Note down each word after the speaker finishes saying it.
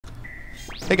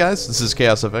Hey guys, this is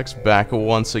ChaosFX back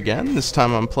once again. This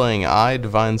time I'm playing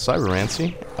Divine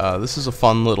Cybermancy. This is a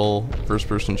fun little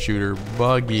first-person shooter,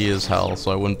 buggy as hell,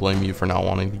 so I wouldn't blame you for not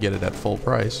wanting to get it at full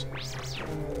price.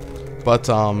 But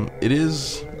it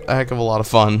is a heck of a lot of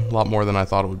fun, a lot more than I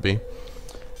thought it would be.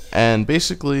 And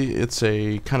basically, it's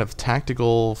a kind of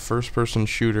tactical first-person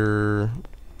shooter,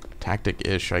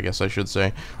 tactic-ish, I guess I should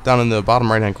say. Down in the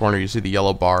bottom right-hand corner, you see the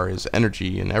yellow bar is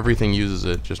energy, and everything uses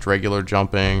it. Just regular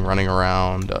jumping, running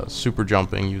around, super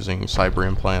jumping using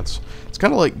cyber-implants. It's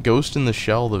kind of like Ghost in the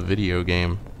Shell, the video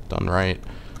game, done right.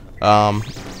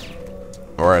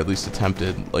 Or at least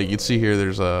attempted. Like, you'd see here,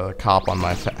 there's a cop on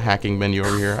my hacking menu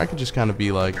over here. I could just kind of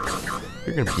be like,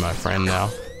 you're gonna be my friend now.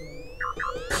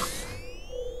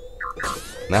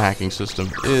 The hacking system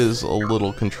is a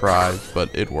little contrived, but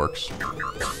it works.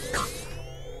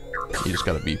 You just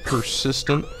gotta be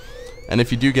persistent. And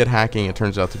if you do get hacking, it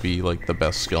turns out to be like the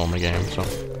best skill in the game, so.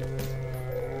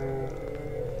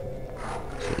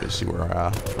 Let me see where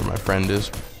my friend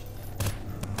is.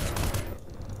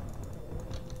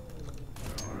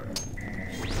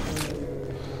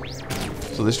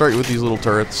 So they start you with these little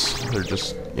turrets. They're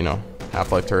just, you know,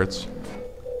 Half-Life turrets.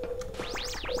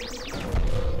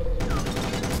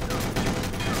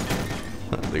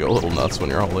 They go a little nuts when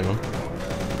you're holding them.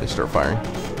 They start firing.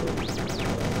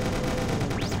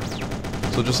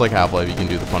 So just like Half-Life, you can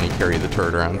do the funny carry the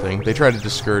turret around thing. They try to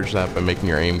discourage that by making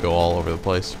your aim go all over the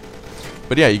place.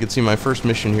 But yeah, you can see my first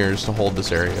mission here is to hold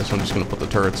this area, so I'm just going to put the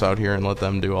turrets out here and let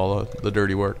them do all the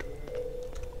dirty work.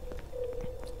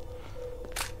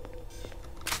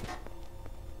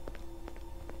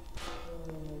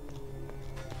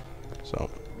 So,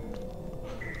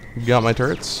 you got my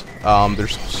turrets.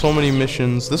 There's so many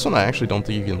missions. This one I actually don't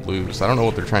think you can lose. I don't know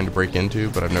what they're trying to break into,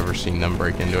 but I've never seen them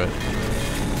break into it.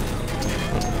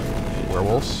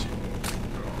 Werewolves.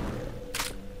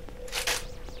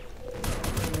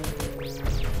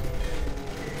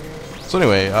 So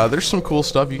anyway, there's some cool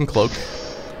stuff. You can cloak.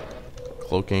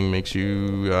 Cloaking makes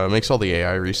you makes all the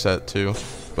AI reset too,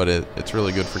 but it's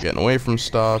really good for getting away from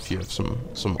stuff. You have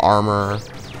some armor.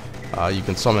 You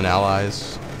can summon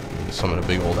allies. You can summon a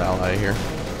big old ally here,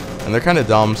 and they're kind of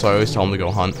dumb, so I always tell them to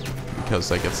go hunt because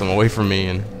that gets them away from me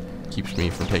and keeps me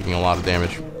from taking a lot of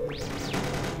damage.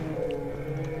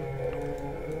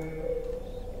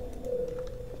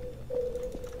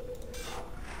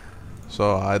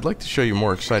 So I'd like to show you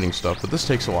more exciting stuff, but this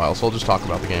takes a while, so I'll just talk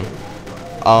about the game.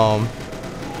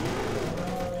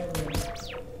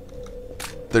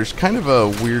 There's kind of a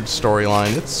weird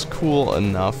storyline. It's cool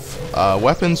enough.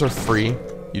 Weapons are free.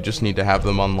 You just need to have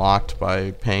them unlocked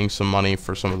by paying some money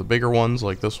for some of the bigger ones,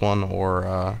 like this one,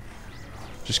 or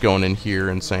just going in here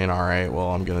and saying, alright, well,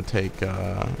 I'm going to take,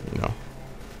 you know,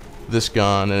 this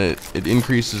gun, and it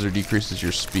increases or decreases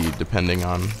your speed depending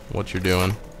on what you're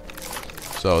doing.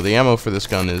 So the ammo for this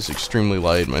gun is extremely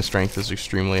light. My strength is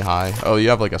extremely high. Oh, you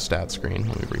have like a stat screen.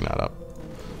 Let me bring that up.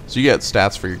 So you get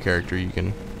stats for your character. You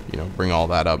can, you know, bring all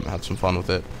that up and have some fun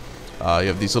with it. You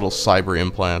have these little cyber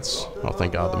implants. Oh,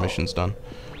 thank God the mission's done.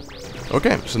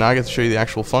 Okay, so now I get to show you the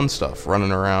actual fun stuff.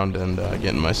 Running around and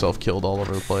getting myself killed all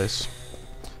over the place.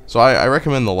 So I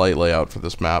recommend the light layout for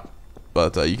this map.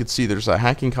 But you can see there's a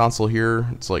hacking console here.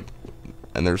 It's like,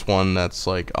 and there's one that's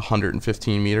like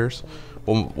 115 meters.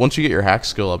 Well, once you get your hack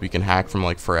skill up, you can hack from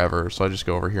like forever, so I just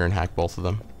go over here and hack both of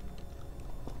them.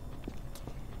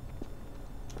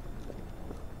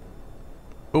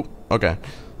 Oh, okay.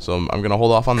 So I'm gonna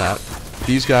hold off on that.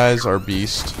 These guys are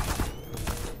beast.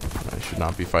 I should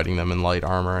not be fighting them in light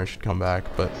armor. I should come back,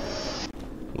 but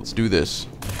let's do this.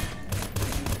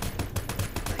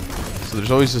 So there's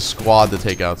always a squad to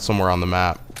take out somewhere on the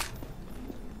map.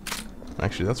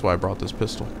 Actually, that's why I brought this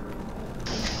pistol.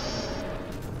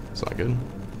 It's not good.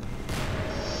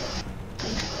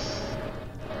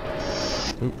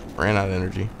 Oop, ran out of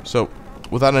energy. So,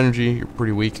 without energy, you're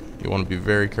pretty weak. You want to be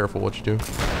very careful what you do.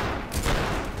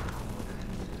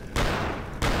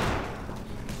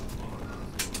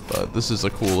 But this is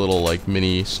a cool little, like,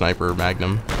 mini sniper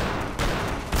magnum.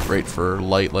 Great for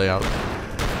light layout.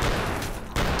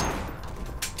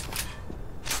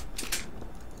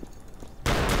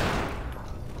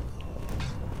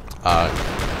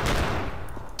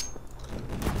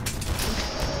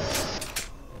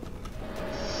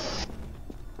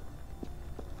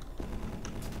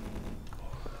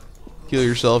 Heal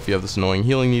yourself. You have this annoying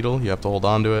healing needle. You have to hold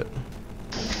on to it.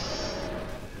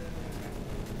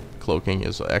 Cloaking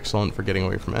is excellent for getting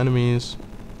away from enemies.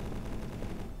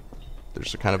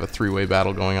 There's a kind of a three-way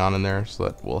battle going on in there, so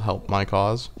that will help my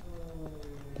cause.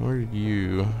 Where did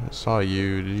you... I saw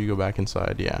you. Did you go back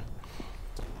inside? Yeah.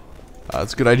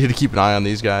 It's a good idea to keep an eye on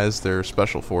these guys. They're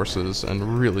special forces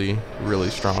and really, really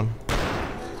strong.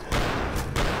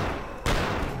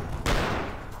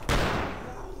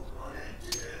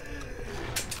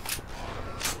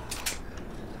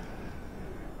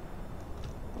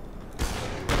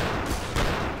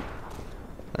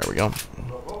 There we go.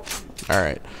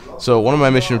 Alright, so one of my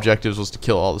mission objectives was to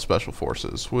kill all the special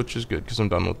forces, which is good because I'm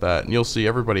done with that. And you'll see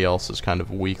everybody else is kind of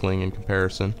a weakling in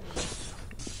comparison.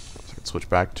 So I can switch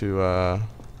back to a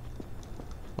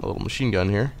little machine gun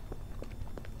here,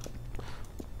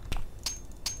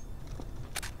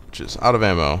 which is out of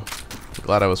ammo.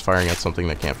 Glad I was firing at something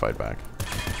that can't fight back.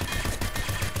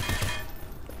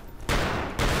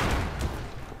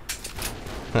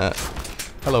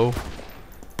 Hello.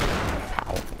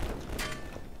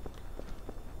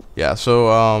 Yeah, so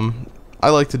I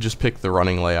like to just pick the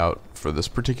running layout for this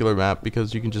particular map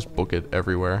because you can just book it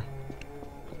everywhere.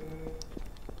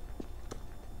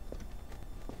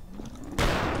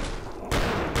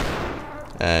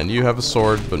 And you have a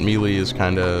sword, but melee is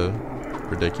kind of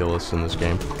ridiculous in this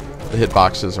game. The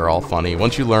hitboxes are all funny.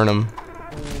 Once you learn them,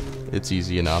 it's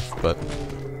easy enough, but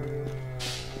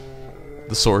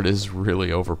the sword is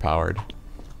really overpowered.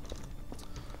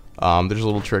 There's a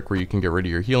little trick where you can get rid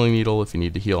of your healing needle if you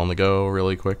need to heal on the go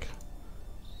really quick.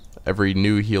 Every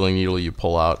new healing needle you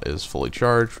pull out is fully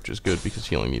charged, which is good because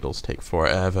healing needles take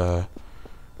forever.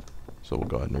 So we'll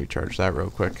go ahead and recharge that real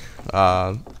quick.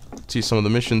 See some of the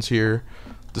missions here.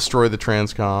 Destroy the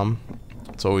transcom.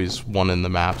 It's always one in the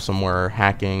map somewhere.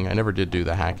 Hacking. I never did do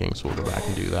the hacking, so we'll go back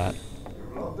and do that.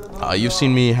 You've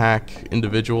seen me hack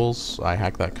individuals. I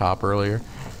hacked that cop earlier.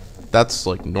 That's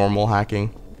like normal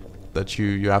hacking that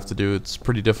you have to do. It's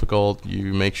pretty difficult.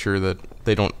 You make sure that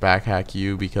they don't backhack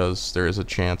you because there is a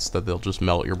chance that they'll just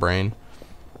melt your brain.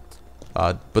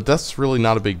 But that's really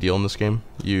not a big deal in this game.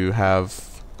 You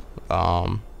have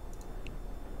let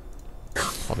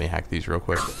me hack these real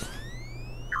quick.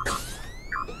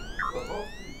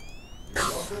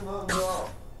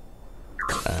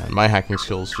 And my hacking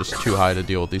skill is just too high to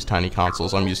deal with these tiny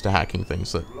consoles. I'm used to hacking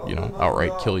things that, you know,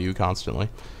 outright kill you constantly.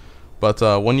 But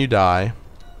when you die,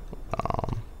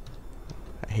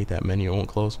 I hate that menu, it won't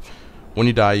close. When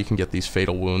you die, you can get these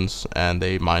fatal wounds, and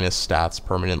they minus stats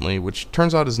permanently, which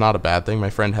turns out is not a bad thing. My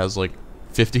friend has like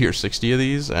 50 or 60 of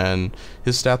these, and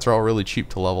his stats are all really cheap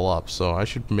to level up, so I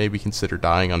should maybe consider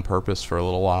dying on purpose for a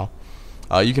little while.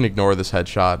 You can ignore this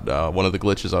headshot. One of the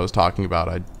glitches I was talking about,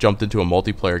 I jumped into a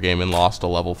multiplayer game and lost a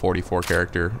level 44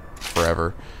 character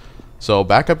forever. So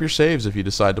back up your saves if you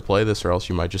decide to play this, or else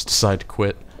you might just decide to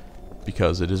quit,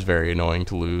 because it is very annoying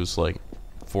to lose like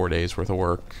 4 days worth of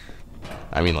work.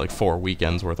 I mean like 4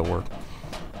 weekends worth of work.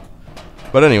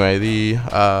 But anyway,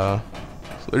 so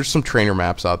there's some trainer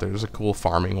maps out there. There's a cool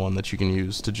farming one that you can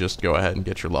use to just go ahead and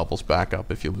get your levels back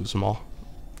up if you lose them all.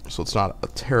 So it's not a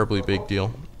terribly big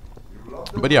deal.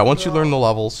 But yeah, once you learn the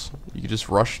levels, you just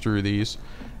rush through these.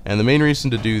 And the main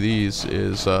reason to do these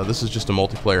is, this is just a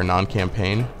multiplayer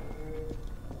non-campaign,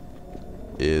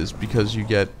 is because you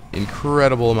get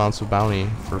incredible amounts of bounty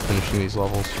for finishing these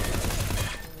levels.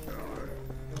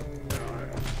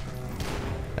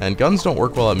 And guns don't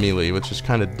work well at melee, which is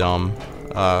kind of dumb.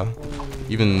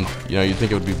 Even, you know, you'd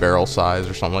think it would be barrel size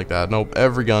or something like that. Nope,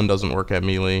 every gun doesn't work at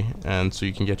melee, and so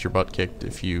you can get your butt kicked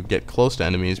if you get close to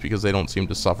enemies because they don't seem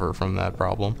to suffer from that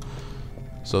problem.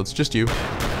 So it's just you.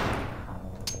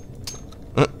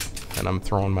 And I'm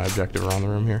throwing my objective around the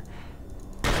room here.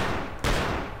 There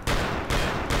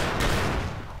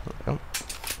we go.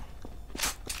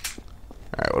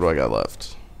 Alright, what do I got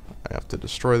left? I have to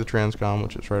destroy the transcom,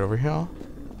 which is right over here.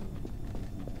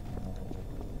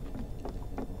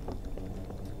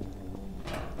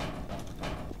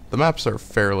 The maps are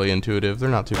fairly intuitive, they're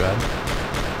not too bad.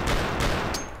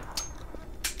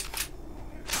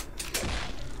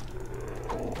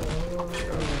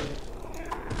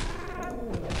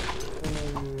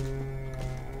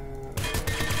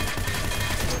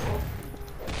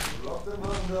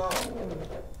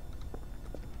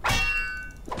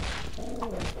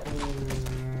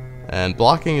 And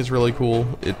blocking is really cool.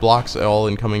 It blocks all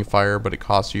incoming fire, but it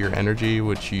costs you your energy,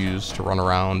 which you use to run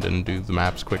around and do the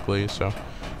maps quickly, so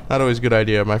not always a good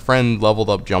idea. My friend leveled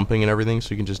up jumping and everything,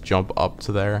 so you can just jump up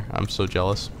to there. I'm so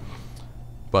jealous.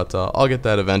 But I'll get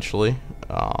that eventually.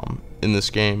 In this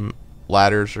game,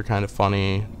 ladders are kind of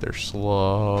funny. They're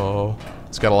slow.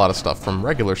 It's got a lot of stuff from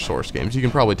regular Source games. You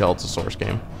can probably tell it's a Source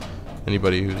game.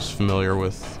 Anybody who's familiar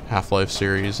with Half-Life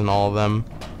series and all of them,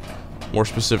 more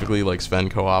specifically like Sven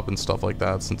Co-op and stuff like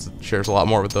that, since it shares a lot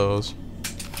more with those.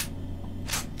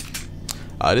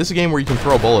 It is a game where you can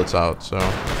throw bullets out, so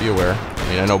be aware. I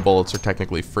mean, I know bullets are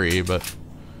technically free, but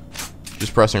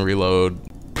just pressing reload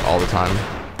all the time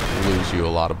will lose you a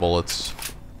lot of bullets.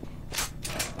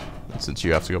 And since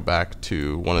you have to go back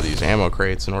to one of these ammo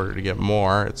crates in order to get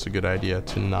more, it's a good idea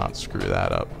to not screw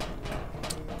that up.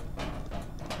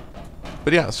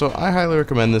 But yeah, so I highly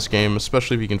recommend this game,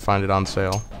 especially if you can find it on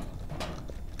sale.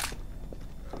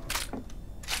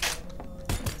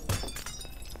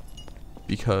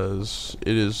 Because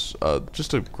it is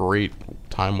just a great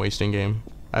time-wasting game.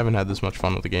 I haven't had this much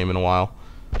fun with the game in a while.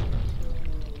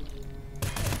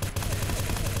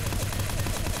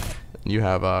 You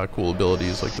have cool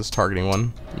abilities like this targeting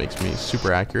one. Makes me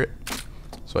super accurate.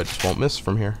 So I just won't miss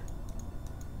from here.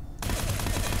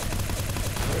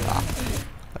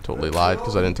 I totally lied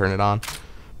because I didn't turn it on.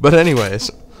 But anyways,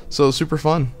 so super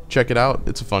fun. Check it out.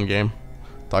 It's a fun game.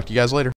 Talk to you guys later.